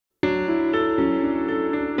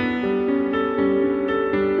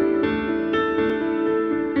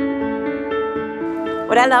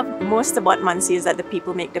What I love most about Muncie is that the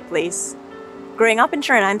people make the place. Growing up in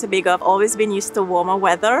Trinidad and Tobago, I've always been used to warmer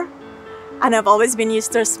weather, and I've always been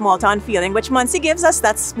used to a small town feeling, which Muncie gives us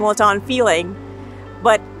that small town feeling.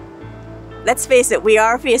 But let's face it, we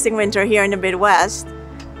are facing winter here in the Midwest,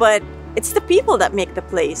 but it's the people that make the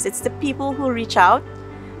place. It's the people who reach out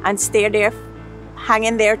and stay there,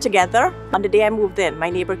 hanging there together. On the day I moved in, my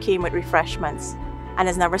neighbor came with refreshments and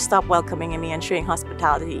has never stopped welcoming me and showing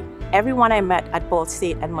hospitality. Everyone I met at Ball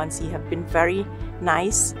State and Muncie have been very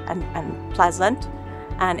nice and pleasant,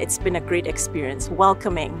 and it's been a great experience.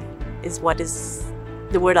 Welcoming is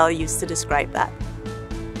the word I'll use to describe that.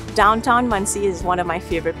 Downtown Muncie is one of my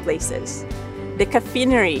favorite places. The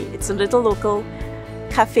Caffeinery, it's a little local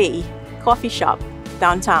coffee shop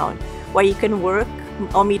downtown where you can work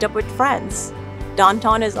or meet up with friends.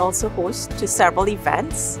 Downtown is also host to several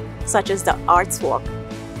events such as the Arts Walk,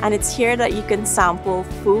 and it's here that you can sample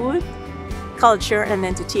food, culture, and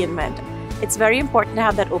entertainment. It's very important to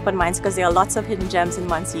have that open mind because there are lots of hidden gems in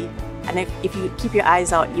Muncie, and if you keep your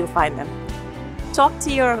eyes out, you'll find them. Talk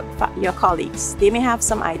to your colleagues. They may have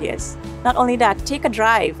some ideas. Not only that, take a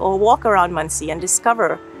drive or walk around Muncie and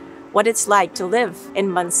discover what it's like to live in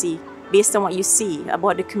Muncie based on what you see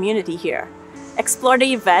about the community here. Explore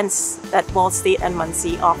the events that Ball State and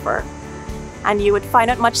Muncie offer, and you would find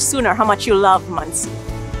out much sooner how much you love Muncie.